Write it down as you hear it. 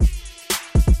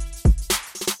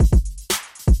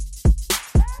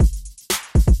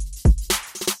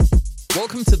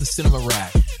Welcome to the Cinema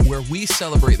Rag, where we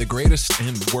celebrate the greatest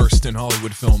and worst in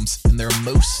Hollywood films and their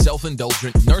most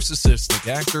self-indulgent, narcissistic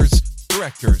actors,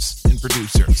 directors, and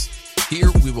producers. Here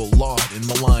we will laud and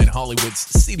malign Hollywood's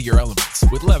seedier elements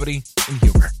with levity and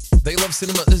humor. They love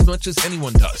cinema as much as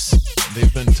anyone does, and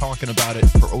they've been talking about it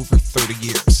for over 30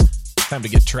 years. Time to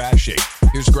get trashy.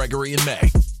 Here's Gregory and May.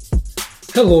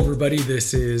 Hello everybody,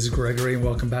 this is Gregory and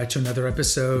welcome back to another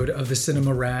episode of the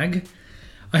Cinema Rag.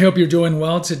 I hope you're doing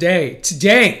well today.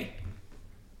 Today,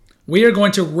 we are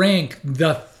going to rank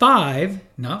the 5,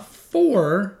 not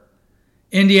 4,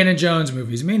 Indiana Jones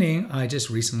movies, meaning I just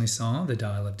recently saw The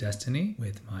Dial of Destiny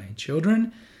with my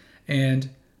children, and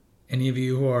any of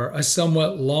you who are a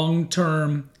somewhat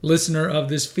long-term listener of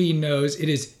this feed knows it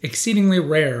is exceedingly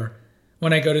rare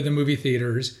when I go to the movie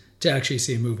theaters to actually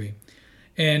see a movie.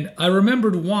 And I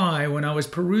remembered why when I was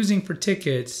perusing for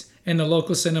tickets in the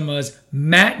local cinemas.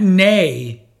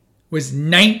 Matinee was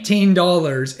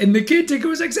 $19 and the kid ticket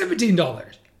was like $17.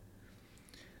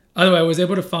 Otherwise, I was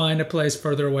able to find a place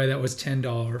further away that was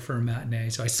 $10 for a matinee.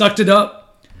 So I sucked it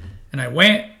up and I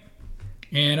went.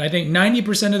 And I think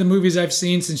 90% of the movies I've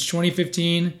seen since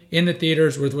 2015 in the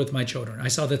theaters were with my children. I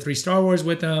saw the 3 Star Wars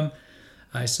with them.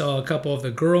 I saw a couple of the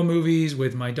girl movies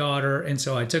with my daughter. And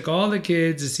so I took all the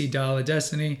kids to see Dial of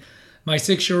Destiny. My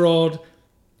 6-year-old,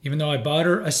 even though I bought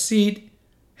her a seat,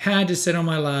 had to sit on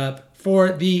my lap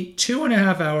for the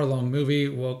 2.5-hour long movie.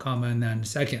 We'll comment on that in a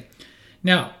second.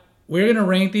 Now, we're going to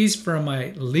rank these from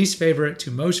my least favorite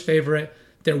to most favorite.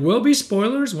 There will be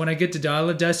spoilers when I get to Dial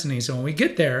of Destiny. So when we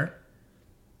get there,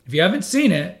 if you haven't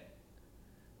seen it,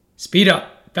 speed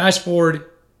up, fast forward,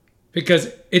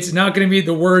 because it's not going to be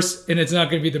the worst and it's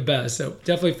not going to be the best. So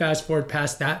definitely fast forward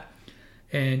past that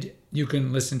and you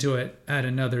can listen to it at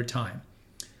another time.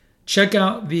 Check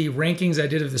out the rankings I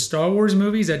did of the Star Wars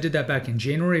movies. I did that back in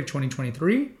January of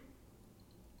 2023.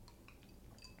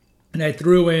 And I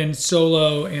threw in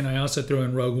Solo and I also threw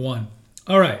in Rogue One.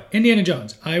 All right, Indiana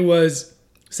Jones. I was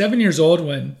 7 years old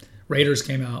when Raiders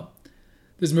came out.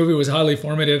 This movie was highly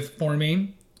formative for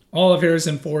me. All of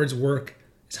Harrison Ford's work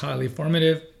is highly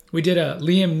formative. We did a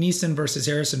Liam Neeson versus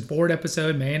Harrison Ford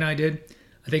episode. May and I did.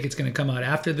 I think it's going to come out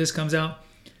after this comes out.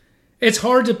 It's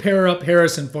hard to pair up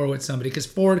Harrison Ford with somebody because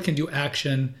Ford can do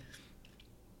action.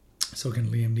 So can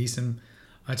Liam Neeson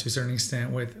to a certain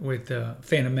extent with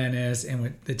Phantom Menace and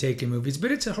with the Taken movies.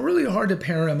 But it's really hard to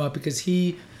pair him up because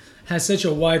he has such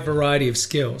a wide variety of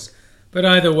skills. But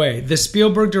either way, the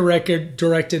Spielberg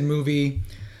directed movie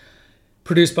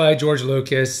produced by George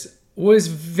Lucas was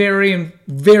very,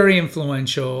 very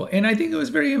influential. And I think it was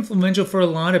very influential for a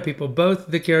lot of people. Both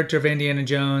the character of Indiana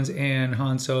Jones and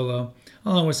Han Solo,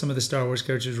 along with some of the Star Wars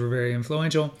characters, were very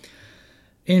influential.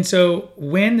 And so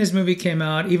when this movie came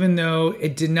out, even though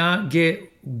it did not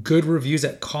get good reviews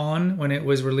at Cannes when it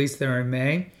was released there in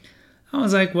May, I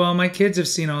was like, well, my kids have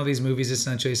seen all these movies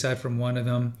essentially, aside from one of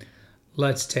them.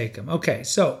 Let's take them. Okay,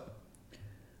 so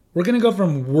we're going to go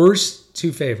from worst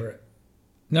to favorite.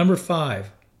 Number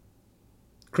 5,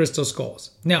 Crystal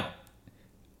Skulls. Now,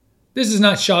 this is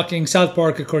not shocking. South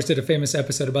Park, of course, did a famous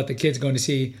episode about the kids going to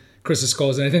see Crystal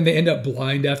Skulls, and I think they end up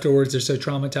blind afterwards. They're so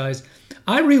traumatized.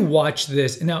 I rewatched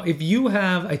this. Now, if you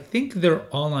have, I think they're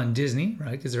all on Disney,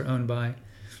 right? Because they're owned by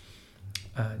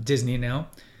Disney now.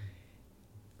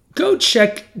 Go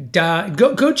check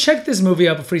this movie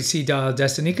out before you see Dial of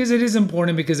Destiny, because it is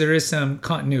important because there is some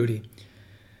continuity.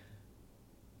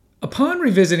 Upon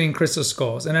revisiting Crystal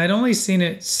Skulls, and I'd only seen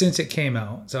it since it came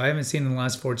out, so I haven't seen it in the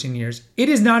last 14 years, it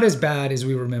is not as bad as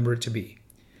we remember it to be.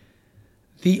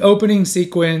 The opening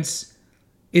sequence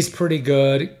is pretty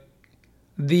good.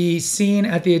 The scene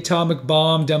at the atomic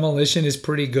bomb demolition is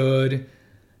pretty good.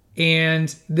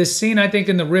 And the scene, I think,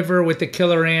 in the river with the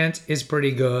killer ant is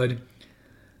pretty good.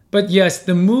 But yes,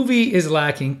 the movie is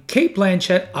lacking. Cate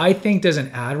Blanchett, I think, does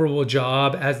an admirable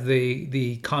job as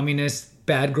the communist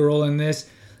bad girl in this.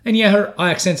 And yeah, her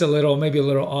accent's maybe a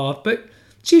little off, but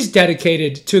she's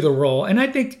dedicated to the role. And I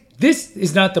think this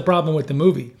is not the problem with the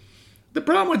movie. The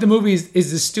problem with the movie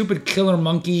is the stupid killer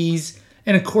monkeys.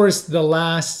 And of course, the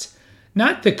last,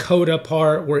 not the coda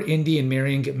part where Indy and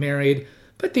Marion get married,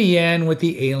 but the end with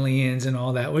the aliens and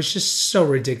all that was just so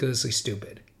ridiculously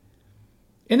stupid.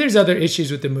 And there's other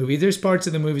issues with the movie. There's parts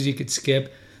of the movies you could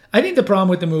skip. I think the problem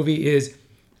with the movie is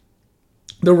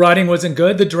the writing wasn't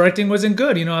good. The directing wasn't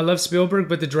good. You know, I love Spielberg,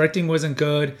 but the directing wasn't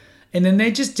good. And then they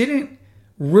just didn't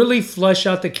really flesh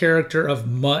out the character of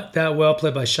Mutt that well,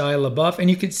 played by Shia LaBeouf. And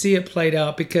you could see it played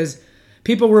out because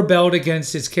people rebelled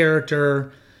against his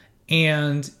character.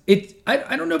 And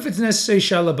I don't know if it's necessarily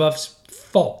Shia LaBeouf's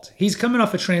fault. He's coming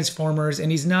off of Transformers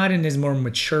and he's not in his more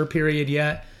mature period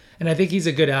yet. and I think he's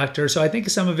a good actor. So I think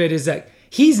some of it is that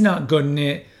he's not good in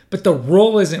it, but the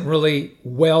role isn't really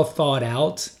well thought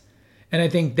out. And I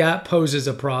think that poses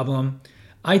a problem.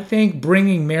 I think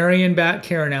bringing Marion back,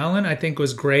 Karen Allen, I think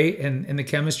was great. And the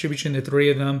chemistry between the three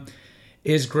of them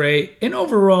is great. And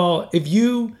overall, if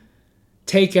you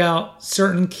take out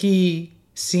certain key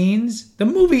scenes, the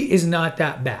movie is not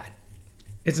that bad.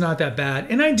 It's not that bad.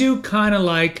 And I do kind of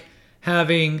like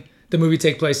having the movie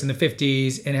take place in the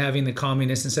 50s and having the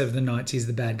communists instead of the Nazis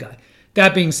the bad guy.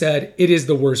 That being said, it is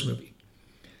the worst movie.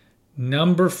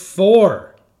 Number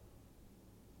 4.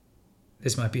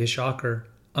 This might be a shocker.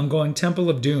 I'm going Temple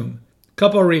of Doom.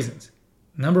 Couple of reasons.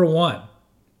 Number 1.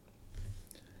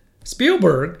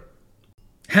 Spielberg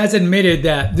has admitted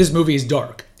that this movie is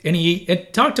dark. And he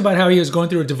talked about how he was going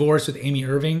through a divorce with Amy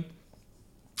Irving,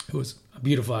 who was a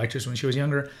beautiful actress when she was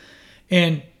younger.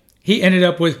 And he ended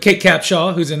up with Kate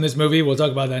Capshaw, who's in this movie. We'll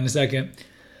talk about that in a second.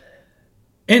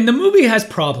 And the movie has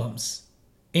problems.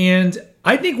 And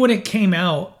I think when it came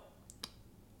out,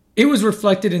 it was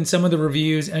reflected in some of the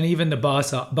reviews and even the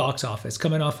box office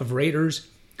coming off of Raiders.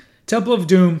 Temple of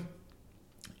Doom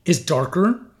is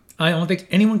darker. I don't think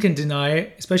anyone can deny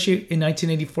it, especially in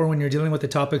 1984 when you're dealing with the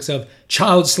topics of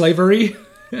child slavery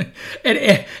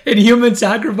and human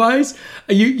sacrifice.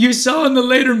 You saw in the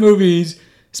later movies,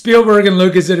 Spielberg and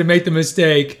Lucas didn't make the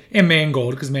mistake, and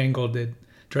Mangold, because Mangold did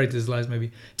direct this last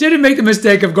movie, didn't make the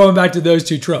mistake of going back to those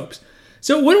two tropes.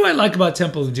 So what do I like about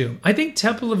Temple of Doom? I think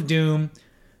Temple of Doom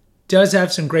does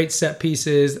have some great set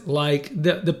pieces, like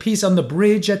the piece on the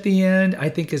bridge at the end, I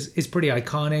think is pretty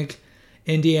iconic.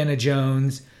 Indiana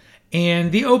Jones.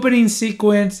 And the opening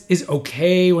sequence is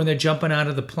okay when they're jumping out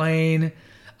of the plane.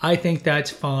 I think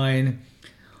that's fine.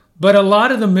 But a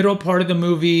lot of the middle part of the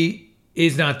movie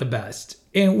is not the best.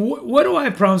 And what do I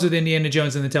have problems with Indiana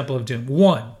Jones and the Temple of Doom?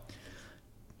 1,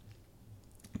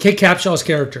 Kate Capshaw's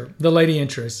character, the lady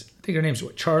interest, I think her name's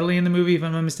Charlie in the movie, if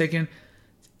I'm not mistaken,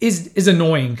 is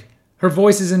annoying. Her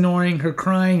voice is annoying. Her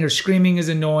crying, her screaming is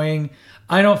annoying.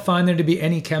 I don't find there to be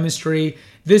any chemistry.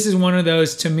 This is one of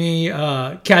those, to me,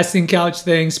 casting couch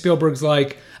things. Spielberg's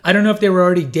like, I don't know if they were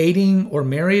already dating or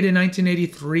married in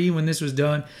 1983 when this was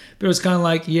done, but it was kind of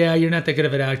like, yeah, you're not that good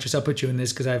of an actress. I'll put you in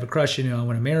this because I have a crush on you. I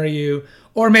want to marry you.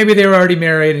 Or maybe they were already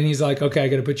married and he's like, okay, I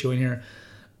got to put you in here.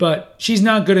 But she's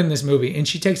not good in this movie and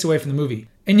she takes away from the movie.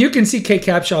 And you can see Kate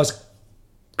Capshaw's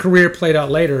career played out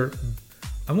later.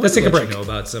 Let's take a break. You know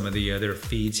about some of the other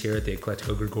feeds here at the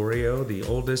Eclectico Gregorio. The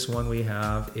oldest one we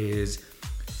have is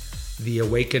The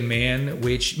Awakened Man,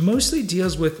 which mostly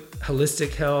deals with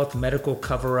holistic health, medical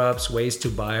cover-ups, ways to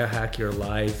biohack your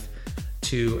life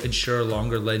to ensure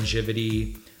longer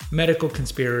longevity, medical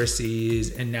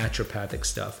conspiracies, and naturopathic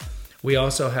stuff. We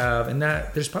also have, and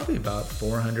that there's probably about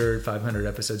 400, 500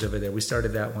 episodes over there. We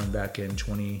started that one back in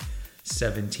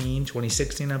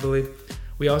 2016, I believe.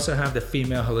 We also have the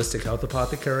Female Holistic Health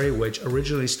Apothecary, which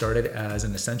originally started as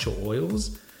an essential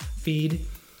oils feed.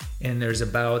 And there's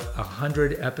about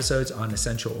 100 episodes on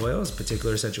essential oils,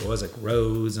 particular essential oils like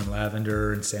rose and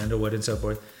lavender and sandalwood and so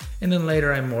forth. And then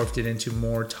later I morphed it into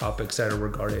more topics that are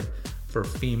regarded for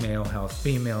female health,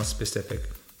 female specific.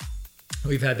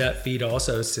 We've had that feed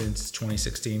also since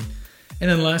 2016. And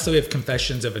then lastly, we have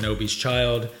Confessions of an Obese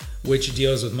Child, which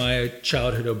deals with my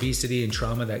childhood obesity and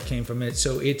trauma that came from it.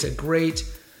 So it's a great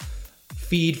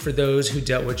feed for those who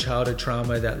dealt with childhood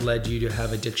trauma that led you to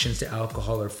have addictions to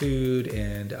alcohol or food.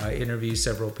 And I interviewed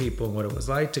several people on what it was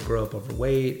like to grow up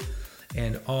overweight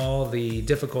and all the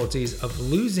difficulties of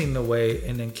losing the weight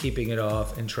and then keeping it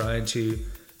off and trying to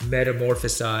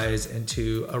metamorphosize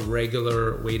into a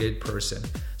regular weighted person.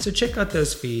 So check out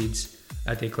those feeds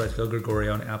at the Eclectico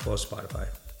Gregorio on Apple or Spotify.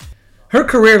 Her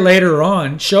career later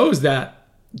on shows that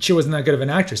she wasn't that good of an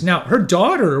actress. Now, her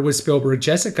daughter was Spielberg,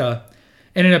 Jessica,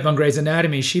 ended up on Grey's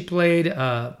Anatomy. She played,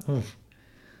 I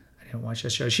didn't watch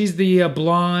that show. She's the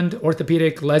blonde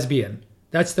orthopedic lesbian.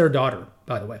 That's their daughter,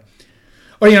 by the way.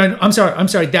 Or, I'm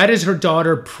sorry. That is her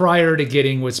daughter prior to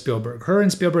getting with Spielberg. Her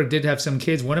and Spielberg did have some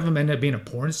kids. One of them ended up being a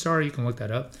porn star. You can look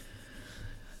that up.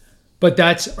 But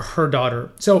that's her daughter.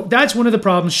 So that's one of the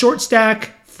problems. Short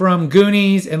stack from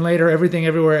Goonies and later Everything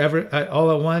Everywhere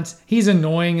All at Once. He's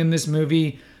annoying in this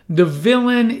movie. The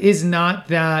villain is not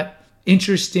that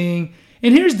interesting.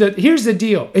 And here's the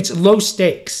deal. It's low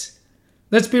stakes.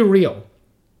 Let's be real.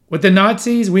 With the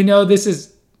Nazis, we know this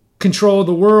is control of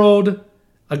the world,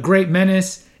 a great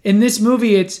menace. In this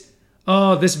movie, it's,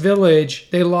 this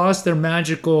village, they lost their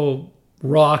magical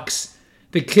rocks.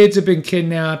 The kids have been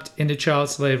kidnapped into child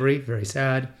slavery. Very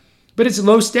sad. But it's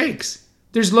low stakes.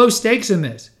 There's low stakes in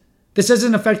this. This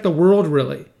doesn't affect the world,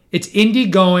 really. It's Indy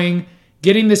going,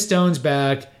 getting the stones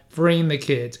back, freeing the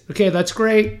kids. Okay, that's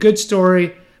great. Good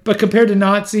story. But compared to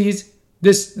Nazis,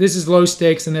 this is low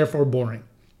stakes and therefore boring.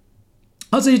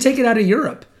 Also, you take it out of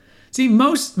Europe. See,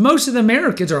 most of the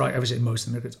Americans, or I would say most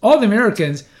of the Americans, all the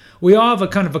Americans, we all have a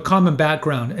kind of a common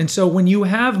background. And so when you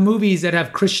have movies that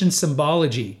have Christian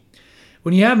symbology,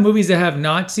 when you have movies that have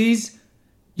Nazis,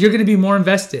 you're going to be more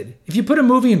invested. If you put a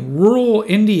movie in rural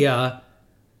India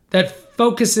that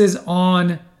focuses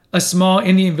on a small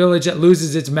Indian village that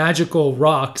loses its magical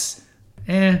rocks,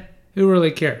 who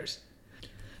really cares?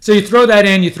 So you throw that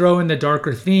in, you throw in the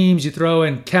darker themes, you throw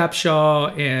in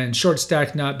Capshaw and Short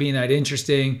Stack not being that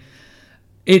interesting.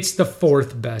 It's the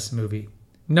fourth best movie.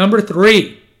 Number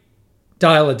 3,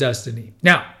 Dial of Destiny.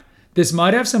 Now, this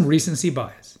might have some recency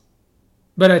bias,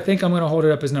 but I think I'm going to hold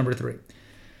it up as number 3.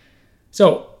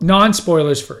 So,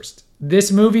 non-spoilers first.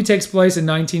 This movie takes place in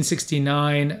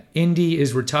 1969. Indy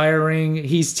is retiring.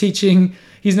 He's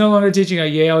no longer teaching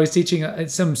at Yale. He's teaching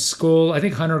at some school, I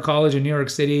think Hunter College in New York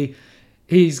City.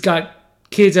 He's got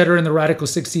kids that are in the radical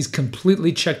 60s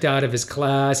completely checked out of his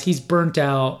class. He's burnt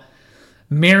out.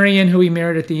 Marion, who he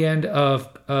married at the end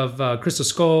of Crystal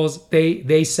Skulls,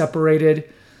 they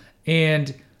separated.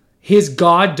 And his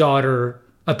goddaughter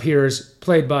appears,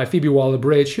 played by Phoebe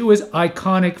Waller-Bridge, who is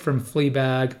iconic from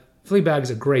Fleabag. Fleabag is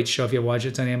a great show if you watch it.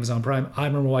 It's on Amazon Prime. I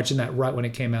remember watching that right when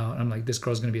it came out. I'm like, this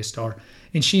girl's going to be a star.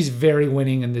 And she's very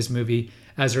winning in this movie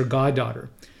as her goddaughter.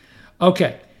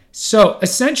 Okay, so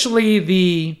essentially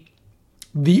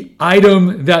the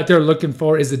item that they're looking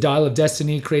for is the Dial of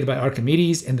Destiny created by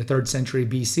Archimedes in the 3rd century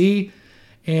BC.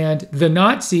 And the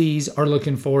Nazis are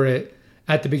looking for it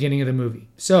at the beginning of the movie.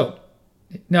 So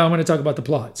now I'm going to talk about the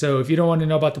plot. So if you don't want to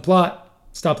know about the plot,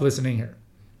 stop listening here.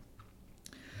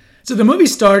 So the movie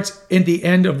starts in the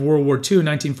end of World War II,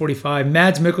 1945.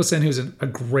 Mads Mikkelsen, who's a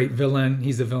great villain.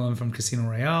 He's the villain from Casino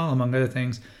Royale, among other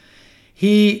things.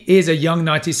 He is a young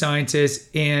Nazi scientist,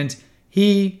 and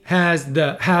he has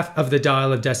the half of the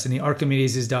Dial of Destiny,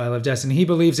 Archimedes' Dial of Destiny. He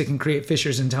believes it can create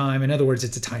fissures in time. In other words,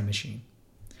 it's a time machine.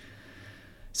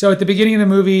 So at the beginning of the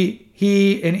movie,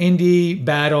 he and Indy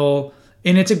battle,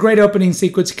 and it's a great opening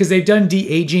sequence because they've done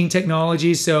de-aging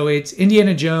technology. So it's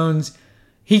Indiana Jones.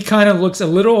 He kind of looks a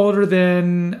little older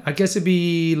than, I guess it'd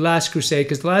be Last Crusade,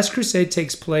 because The Last Crusade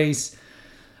takes place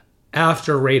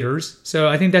after Raiders. So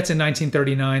I think that's in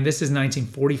 1939. This is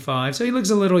 1945. So he looks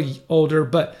a little older,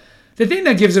 but the thing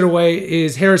that gives it away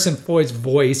is Harrison Ford's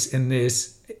voice in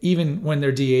this, even when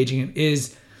they're de-aging him,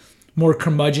 is more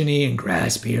curmudgeon-y and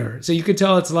graspier. So you could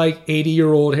tell it's like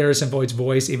 80-year-old Harrison Ford's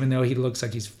voice, even though he looks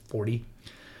like he's 40.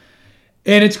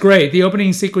 And it's great. The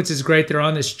opening sequence is great. They're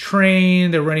on this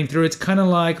train. They're running through. It's kind of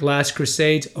like Last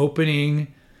Crusade's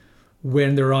opening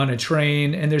when they're on a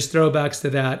train. And there's throwbacks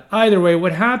to that. Either way,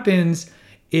 what happens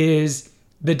is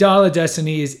the Dial of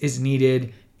Destiny is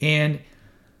needed. And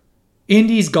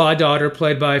Indy's goddaughter,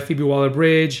 played by Phoebe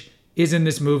Waller-Bridge, is in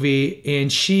this movie.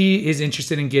 And she is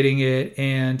interested in getting it.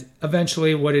 And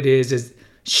eventually what it is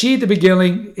she at the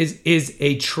beginning is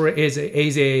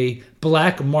a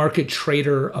black market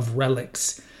trader of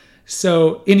relics.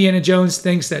 So Indiana Jones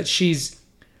thinks that she's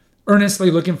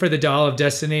earnestly looking for the Dial of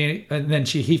Destiny, and then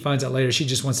he finds out later she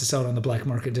just wants to sell it on the black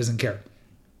market, doesn't care.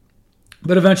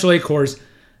 But eventually, of course,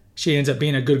 she ends up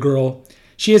being a good girl.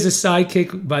 She has a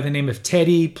sidekick by the name of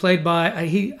Teddy, played by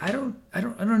I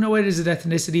don't know what his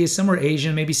ethnicity is. Somewhere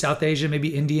Asian, maybe South Asian,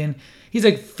 maybe Indian. He's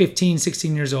like 15,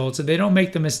 16 years old. So they don't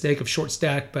make the mistake of Short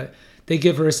Stack, but they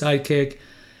give her a sidekick.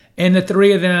 And the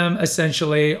three of them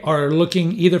essentially are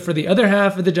looking either for the other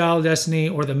half of the Dial of Destiny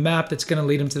or the map that's going to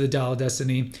lead them to the Dial of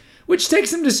Destiny, which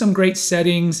takes them to some great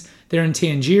settings. They're in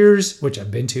Tangiers, which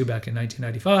I've been to back in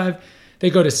 1995. They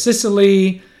go to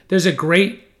Sicily. There's a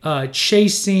great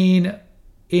chase scene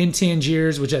in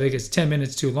Tangiers, which I think is 10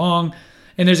 minutes too long.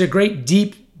 And there's a great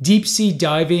deep sea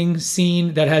diving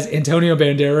scene that has Antonio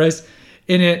Banderas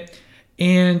in it.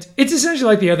 And it's essentially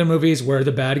like the other movies where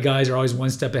the bad guys are always one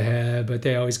step ahead, but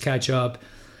they always catch up.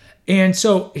 And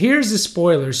so here's the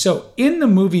spoiler. So in the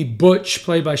movie, Butch,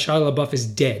 played by Shia LaBeouf, is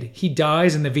dead. He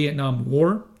dies in the Vietnam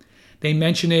War. They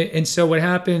mention it. And so what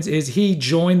happens is he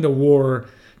joined the war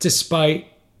to spite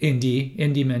Indy.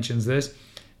 Indy mentions this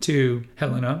to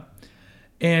Helena.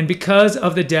 And because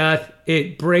of the death,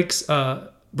 it breaks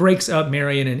up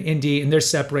Marion and Indy, and they're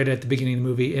separated at the beginning of the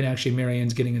movie, and actually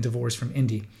Marion's getting a divorce from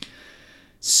Indy.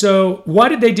 So why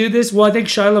did they do this? Well, I think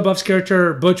Shia LaBeouf's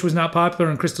character, Butch, was not popular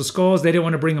in Crystal Skulls. They didn't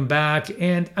want to bring him back.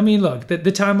 And I mean, look, the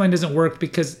timeline doesn't work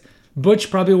because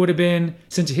Butch probably would have been,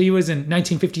 since he was in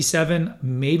 1957,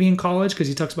 maybe in college, because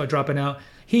he talks about dropping out,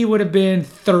 he would have been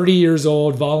 30 years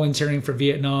old, volunteering for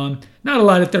Vietnam. Not a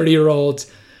lot of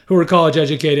 30-year-olds. who were college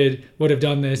educated would have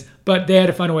done this, but they had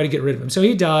to find a way to get rid of him. So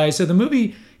he dies. So the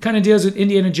movie kind of deals with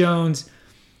Indiana Jones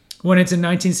when it's in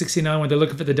 1969 when they're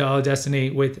looking for the Dial of Destiny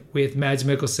with Mads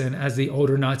Mikkelsen as the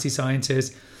older Nazi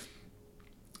scientist.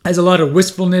 Has a lot of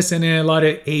wistfulness in it, a lot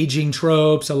of aging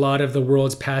tropes, a lot of the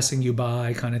world's passing you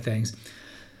by kind of things.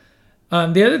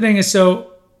 The other thing is,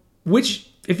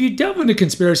 if you delve into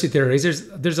conspiracy theories,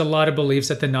 there's a lot of beliefs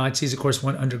that the Nazis, of course,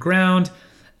 went underground,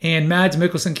 and Mads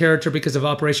Mikkelsen character, because of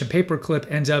Operation Paperclip,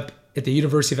 ends up at the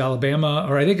University of Alabama,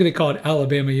 or I think they call it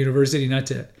Alabama University, not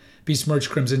to besmirch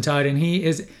Crimson Tide, and he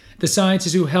is the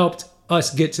scientist who helped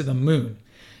us get to the moon.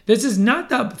 This is not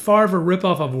that far of a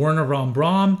ripoff of Werner von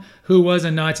Braun, who was a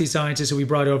Nazi scientist who we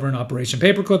brought over in Operation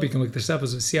Paperclip. You can look this up. It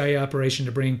was a CIA operation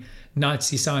to bring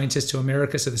Nazi scientists to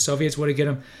America so the Soviets would get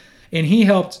them. And he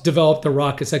helped develop the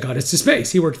rockets that got us to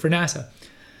space. He worked for NASA.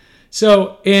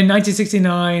 So in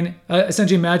 1969,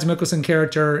 essentially Mads Mikkelsen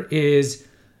character is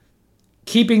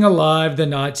keeping alive the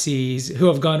Nazis who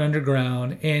have gone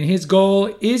underground. And his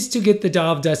goal is to get the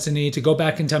Dial of Destiny to go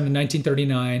back in time to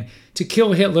 1939 to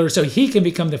kill Hitler so he can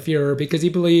become the Fuhrer, because he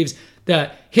believes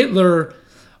that Hitler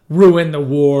ruined the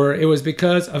war. It was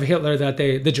because of Hitler that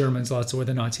the Germans lost the war,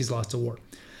 the Nazis lost the war.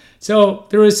 So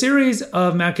there were a series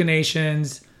of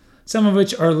machinations, some of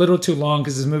which are a little too long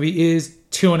because this movie is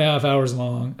 2.5 hours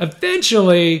long.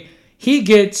 Eventually, he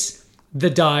gets the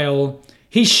dial.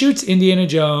 He shoots Indiana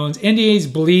Jones. Indiana's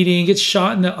bleeding, gets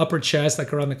shot in the upper chest,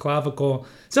 like around the clavicle.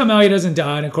 Somehow he doesn't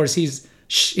die, and of course he's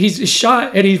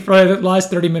shot, and for the last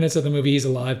 30 minutes of the movie, he's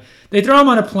alive. They throw him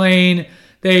on a plane.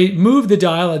 They move the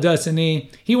Dial of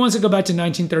Destiny. He wants to go back to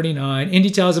 1939. Indy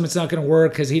tells him it's not going to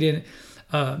work because he didn't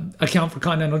account for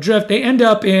continental drift. They end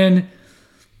up in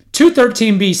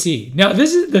 213 BC. Now,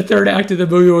 this is the third act of the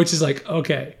movie, which is like,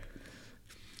 okay.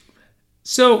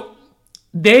 So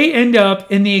they end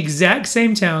up in the exact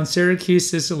same town, Syracuse,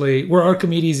 Sicily, where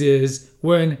Archimedes is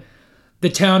when the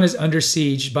town is under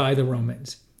siege by the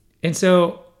Romans. And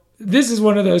so this is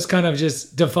one of those kind of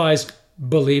just defies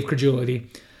belief, credulity.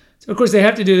 So, of course, they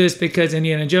have to do this because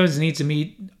Indiana Jones needs to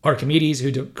meet Archimedes,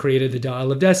 who created the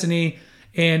Dial of Destiny,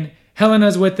 and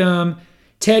Helena's with them.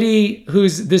 Teddy,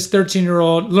 who's this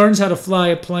 13-year-old, learns how to fly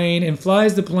a plane and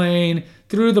flies the plane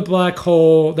through the black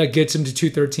hole that gets him to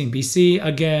 213 BC.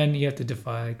 Again, you have to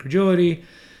defy credulity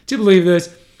to believe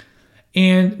this.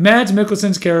 And Mads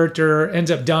Mikkelsen's character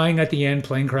ends up dying at the end,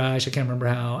 plane crash. I can't remember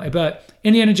how. But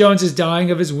Indiana Jones is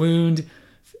dying of his wound.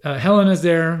 Helena's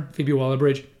there, Phoebe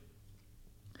Waller-Bridge.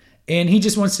 And he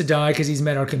just wants to die because he's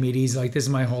met Archimedes. Like, this is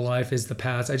my whole life, is the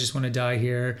past. I just want to die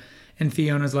here. And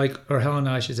Fiona's like, or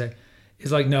Helena, I should say,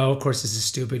 is like, no, of course this is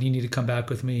stupid. You need to come back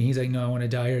with me. He's like, no, I want to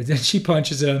die here. Then she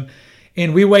punches him.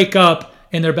 And we wake up,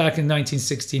 and they're back in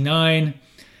 1969.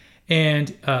 And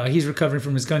he's recovering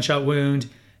from his gunshot wound.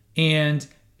 And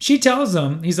she tells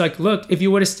him, he's like, look, if you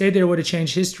would have stayed there, it would have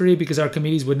changed history because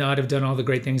Archimedes would not have done all the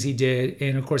great things he did.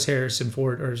 And, of course,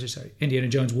 Indiana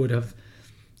Jones would have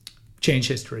changed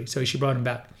history. So she brought him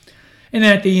back. And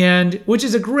then at the end, which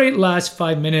is a great last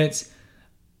 5 minutes,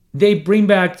 they bring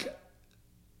back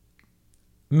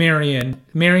Marion.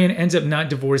 Marion ends up not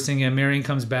divorcing him. Marion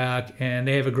comes back, and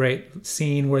they have a great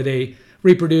scene where they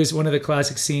reproduce one of the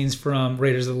classic scenes from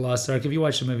Raiders of the Lost Ark. If you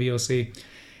watch the movie, you'll see.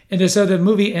 And so the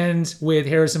movie ends with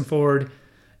Harrison Ford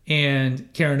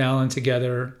and Karen Allen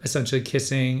together, essentially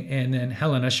kissing, and then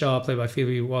Helena Shaw, played by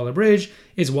Phoebe Waller-Bridge,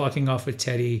 is walking off with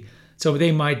Teddy. So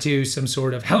they might do some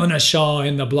sort of Helena Shaw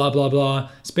and the blah, blah, blah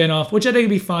spinoff, which I think would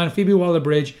be fun. Phoebe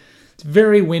Waller-Bridge, it's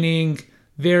very winning,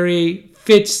 very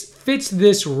fits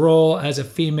this role as a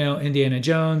female Indiana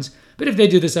Jones. But if they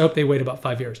do this, I hope they wait about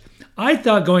 5 years. I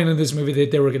thought going into this movie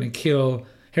that they were going to kill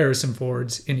Harrison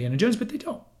Ford's Indiana Jones, but they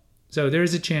don't. So there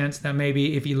is a chance that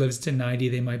maybe if he lives to 90,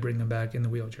 they might bring him back in the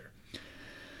wheelchair.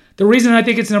 The reason I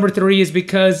think it's number 3 is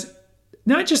because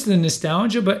not just the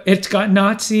nostalgia, but it's got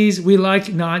Nazis. We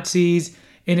like Nazis.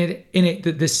 And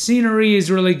the scenery is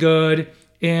really good.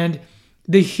 And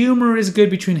the humor is good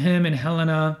between him and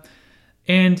Helena.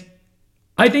 And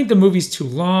I think the movie's too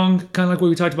long, kind of like what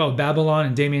we talked about with Babylon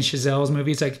and Damien Chazelle's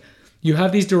movie. It's like you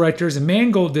have these directors, and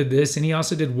Mangold did this, and he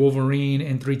also did Wolverine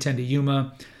and 3:10 to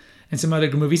Yuma and some other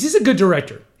good movies. He's a good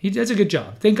director. He does a good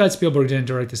job. Thank God Spielberg didn't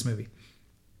direct this movie.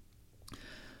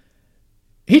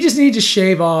 He just needed to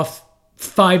shave off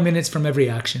 5 minutes from every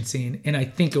action scene, and I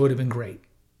think it would have been great.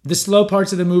 The slow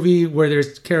parts of the movie where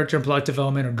there's character and plot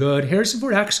development are good. Harrison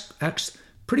Ford acts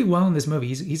pretty well in this movie.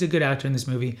 He's a good actor in this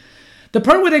movie. The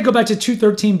part where they go back to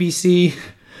 213 BC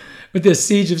with the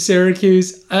siege of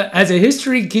Syracuse, as a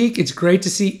history geek, it's great to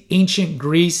see ancient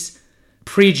Greece,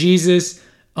 pre-Jesus,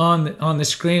 on the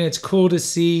screen. It's cool to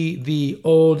see the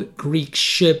old Greek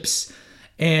ships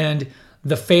and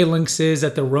the phalanxes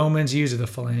that the Romans use, or the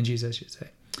phalanges, I should say.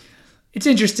 It's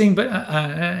interesting, but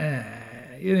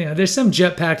there's some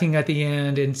jetpacking at the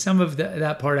end, and some of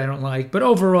that part I don't like. But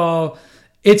overall,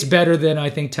 it's better than, I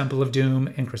think, Temple of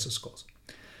Doom and Crystal Skulls.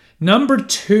 Number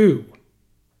 2,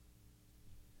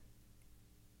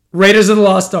 Raiders of the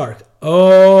Lost Ark.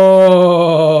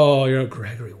 Oh, you're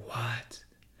Gregory, what?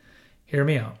 Hear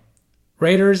me out.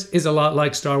 Raiders is a lot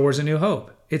like Star Wars: A New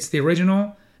Hope. It's the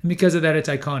original, and because of that, it's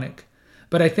iconic.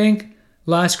 But I think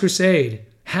Last Crusade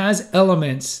has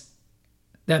elements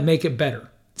that make it better.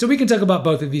 So we can talk about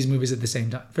both of these movies at the same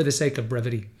time, for the sake of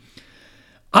brevity.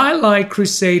 I like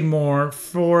Crusade more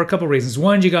for a couple reasons.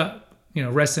 One, you got,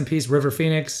 rest in peace, River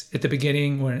Phoenix at the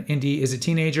beginning when Indy is a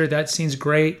teenager. That scene's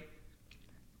great.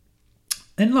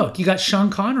 And look, you got Sean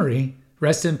Connery,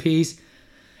 rest in peace.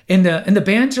 And the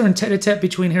banter and tete-a-tete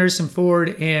between Harrison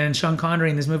Ford and Sean Connery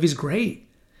in this movie is great.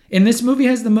 And this movie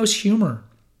has the most humor.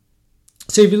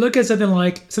 So if you look at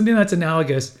something that's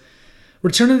analogous,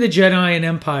 Return of the Jedi and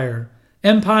Empire.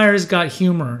 Empire's got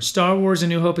humor. Star Wars: A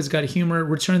New Hope has got humor.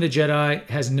 Return of the Jedi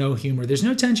has no humor. There's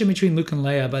no tension between Luke and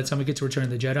Leia by the time we get to Return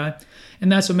of the Jedi.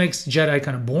 And that's what makes Jedi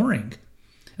kind of boring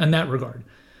in that regard.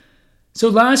 So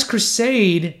Last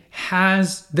Crusade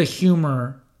has the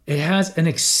humor. It has an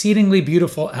exceedingly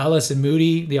beautiful Alison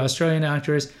Moody, the Australian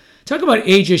actress. Talk about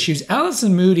age issues.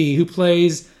 Alison Moody, who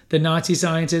plays the Nazi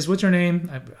scientist, what's her name?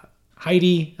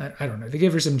 Heidi? I don't know. They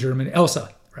gave her some German.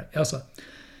 Elsa. Right, Elsa.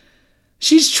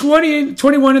 She's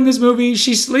 21 in this movie.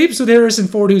 She sleeps with Harrison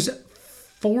Ford, who's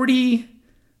 40.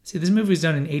 See, this movie was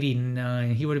done in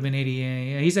 89. He would have been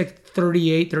 88. Yeah, he's like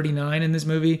 38, 39 in this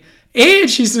movie. And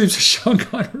she sleeps with Sean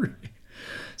Connery.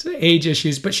 So age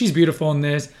issues, but she's beautiful in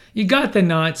this. You got the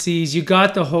Nazis. You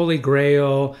got the Holy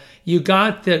Grail. You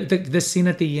got the scene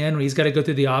at the end where he's got to go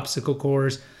through the obstacle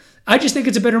course. I just think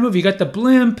it's a better movie. You got the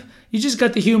blimp. You just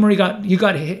got the humor. You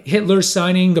got Hitler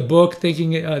signing the book,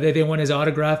 thinking that they want his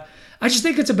autograph. I just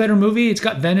think it's a better movie. It's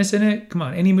got Venice in it. Come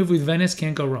on, any movie with Venice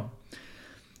can't go wrong.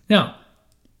 Now,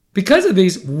 because of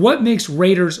these, what makes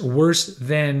Raiders worse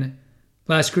than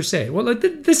Last Crusade? Well,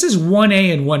 this is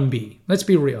 1A and 1B. Let's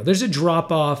be real. There's a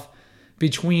drop-off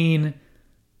between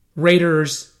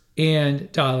Raiders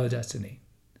and Dial of Destiny.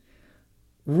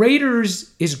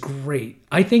 Raiders is great.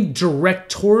 I think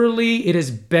directorially, it is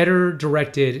better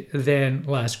directed than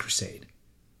Last Crusade.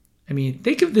 I mean,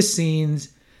 think of the scenes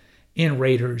in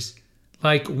Raiders,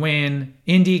 like when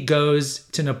Indy goes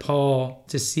to Nepal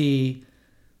to see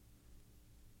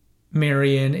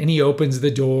Marion, and he opens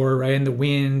the door, right, in the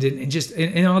wind,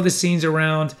 and all the scenes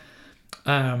around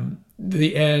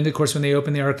the end, of course, when they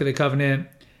open the Ark of the Covenant,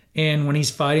 and when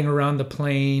he's fighting around the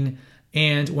plane,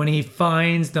 and when he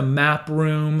finds the map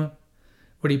room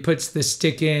where he puts the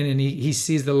stick in and he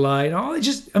sees the light.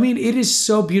 It is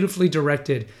so beautifully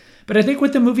directed. But I think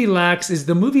what the movie lacks is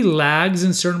the movie lags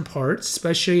in certain parts,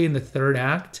 especially in the third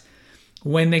act,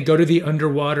 when they go to the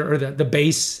underwater, or the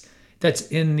base that's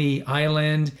in the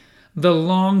island. The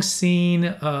long scene,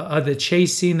 the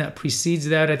chase scene that precedes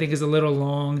that, I think is a little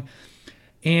long.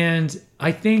 And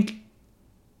I think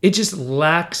it just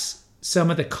lacks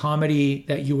some of the comedy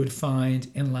that you would find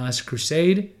in Last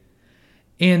Crusade.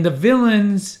 And the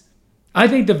villains, I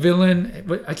think the villain,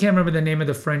 I can't remember the name of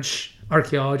the French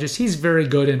archaeologist. He's very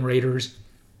good in Raiders.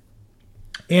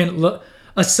 And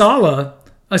Asala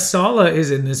is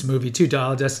in this movie too.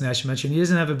 Dial of Destiny, I should mention. He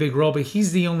doesn't have a big role, but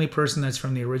he's the only person that's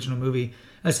from the original movie,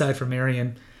 aside from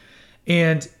Marion.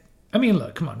 And I mean,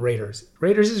 look, come on, Raiders.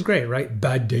 Raiders is great, right?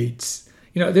 Bad dates.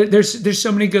 There's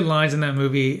so many good lines in that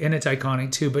movie, and it's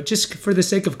iconic too. But just for the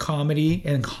sake of comedy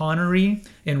and Connery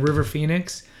and River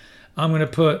Phoenix, I'm gonna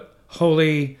put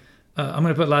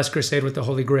Last Crusade with the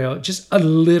Holy Grail just a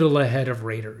little ahead of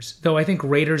Raiders. Though I think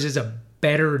Raiders is a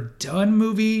better done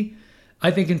movie. I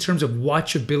think in terms of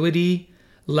watchability,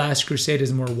 Last Crusade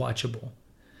is more watchable.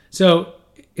 So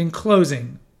in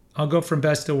closing, I'll go from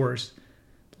best to worst.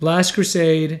 Last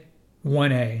Crusade,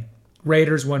 1A.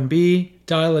 Raiders, 1B.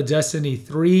 Dial of Destiny,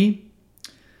 3.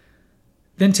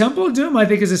 Then Temple of Doom, I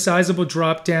think, is a sizable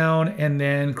drop down, and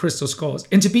then Crystal Skulls.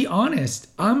 And to be honest,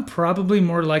 I'm probably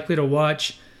more likely to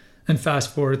watch, and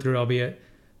fast forward through, albeit,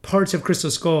 parts of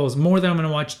Crystal Skulls more than I'm going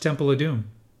to watch Temple of Doom.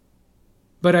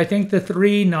 But I think the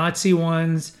 3 Nazi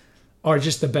ones are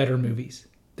just the better movies.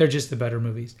 They're just the better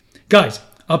movies. Guys,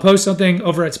 I'll post something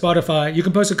over at Spotify. You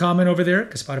can post a comment over there,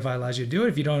 because Spotify allows you to do it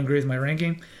if you don't agree with my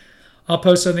ranking. I'll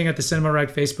post something at the Cinema Rack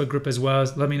Facebook group as well.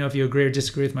 Let me know if you agree or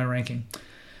disagree with my ranking.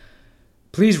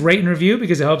 Please rate and review,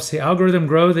 because it helps the algorithm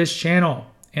grow this channel.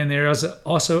 And there's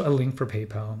also a link for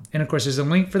PayPal. And of course, there's a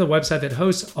link for the website that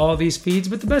hosts all these feeds,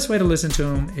 but the best way to listen to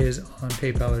them is on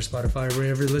PayPal or Spotify or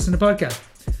wherever you listen to podcasts.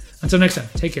 Until next time,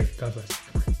 take care. God bless.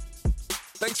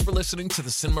 Thanks for listening to the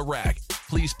Cinema Rag.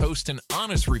 Please post an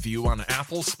honest review on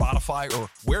Apple, Spotify, or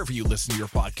wherever you listen to your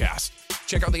podcast.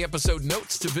 Check out the episode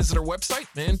notes to visit our website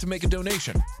and to make a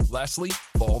donation. Lastly,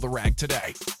 follow the Rag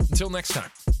today. Until next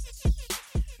time.